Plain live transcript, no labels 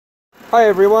Hi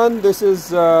everyone, this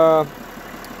is an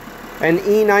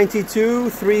E92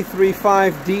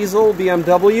 335 diesel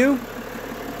BMW.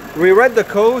 We read the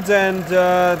codes and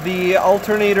the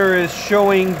alternator is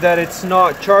showing that it's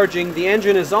not charging. The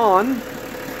engine is on.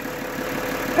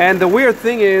 And the weird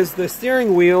thing is the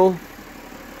steering wheel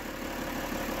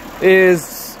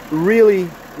is really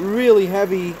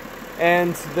heavy,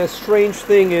 and the strange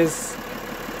thing is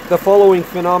the following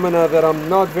phenomena that I'm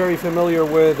not very familiar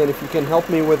with, and if you can help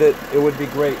me with it, it would be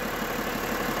great.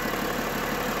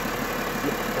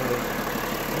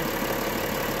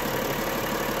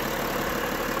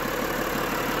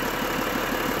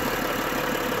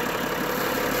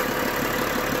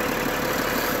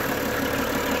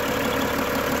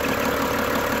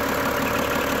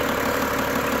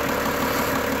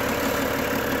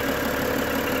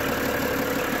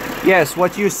 Yes,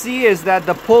 what you see is that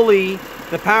the pulley,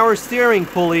 the power steering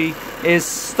pulley, is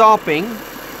stopping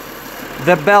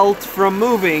the belt from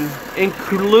moving,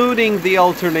 including the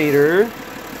alternator.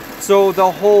 So the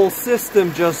whole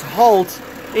system just halts,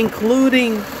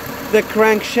 including the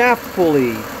crankshaft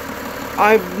pulley.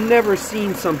 I've never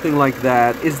seen something like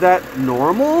that. Is that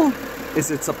normal?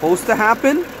 Is it supposed to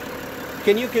happen?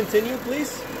 Can you continue,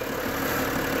 please?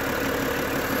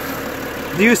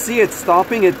 Do you see it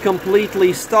stopping? It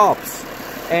completely stops.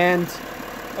 And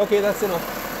okay, that's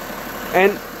enough.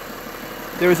 And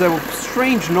there's a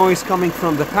strange noise coming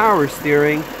from the power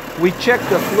steering. We checked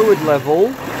the fluid level.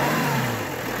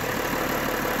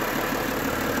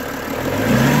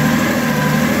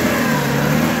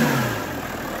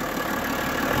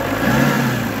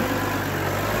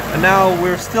 And now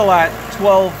we're still at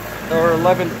 12 or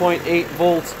 11.8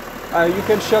 volts. You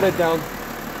can shut it down.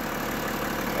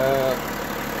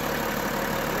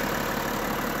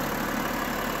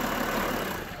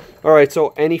 Alright,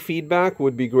 so any feedback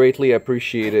would be greatly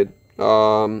appreciated.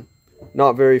 Not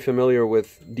very familiar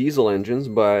with diesel engines,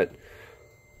 but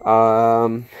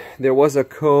there was a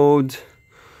code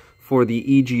for the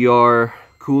EGR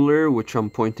cooler, which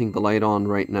I'm pointing the light on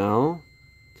right now.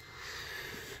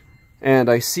 And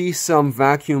I see some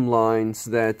vacuum lines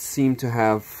that seem to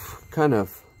have kind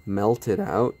of melted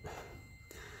out.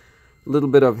 A little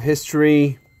bit of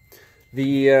history.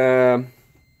 The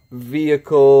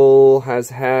vehicle has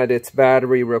had its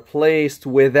battery replaced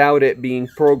without it being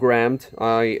programmed.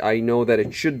 I know that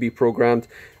it should be programmed.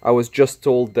 I was just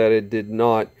told that it did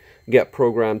not get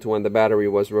programmed when the battery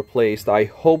was replaced. I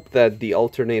hope that the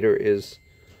alternator is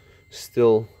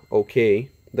still okay.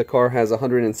 The car has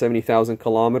 170,000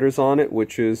 kilometers on it,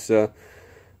 which is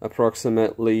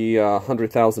approximately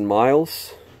 100,000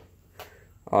 miles.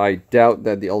 I doubt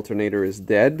that the alternator is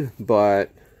dead,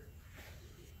 but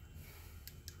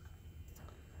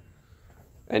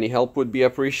any help would be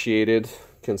appreciated.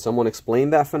 Can someone explain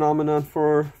that phenomenon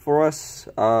for us?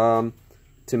 To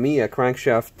me, a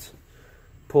crankshaft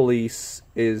pulley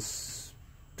is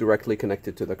directly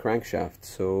connected to the crankshaft,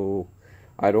 so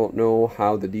I don't know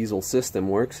how the diesel system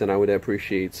works, and I would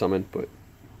appreciate some input.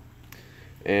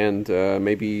 And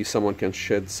maybe someone can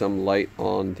shed some light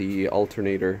on the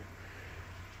alternator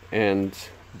and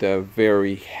the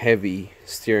very heavy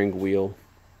steering wheel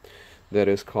that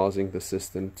is causing the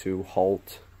system to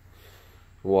halt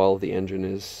while the engine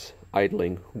is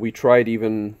idling. We tried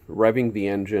even revving the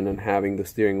engine and having the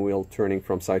steering wheel turning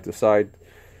from side to side,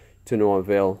 to no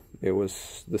avail. It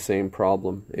was the same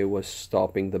problem. It was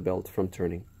stopping the belt from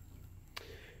turning.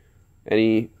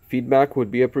 Any feedback would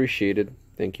be appreciated.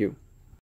 Thank you.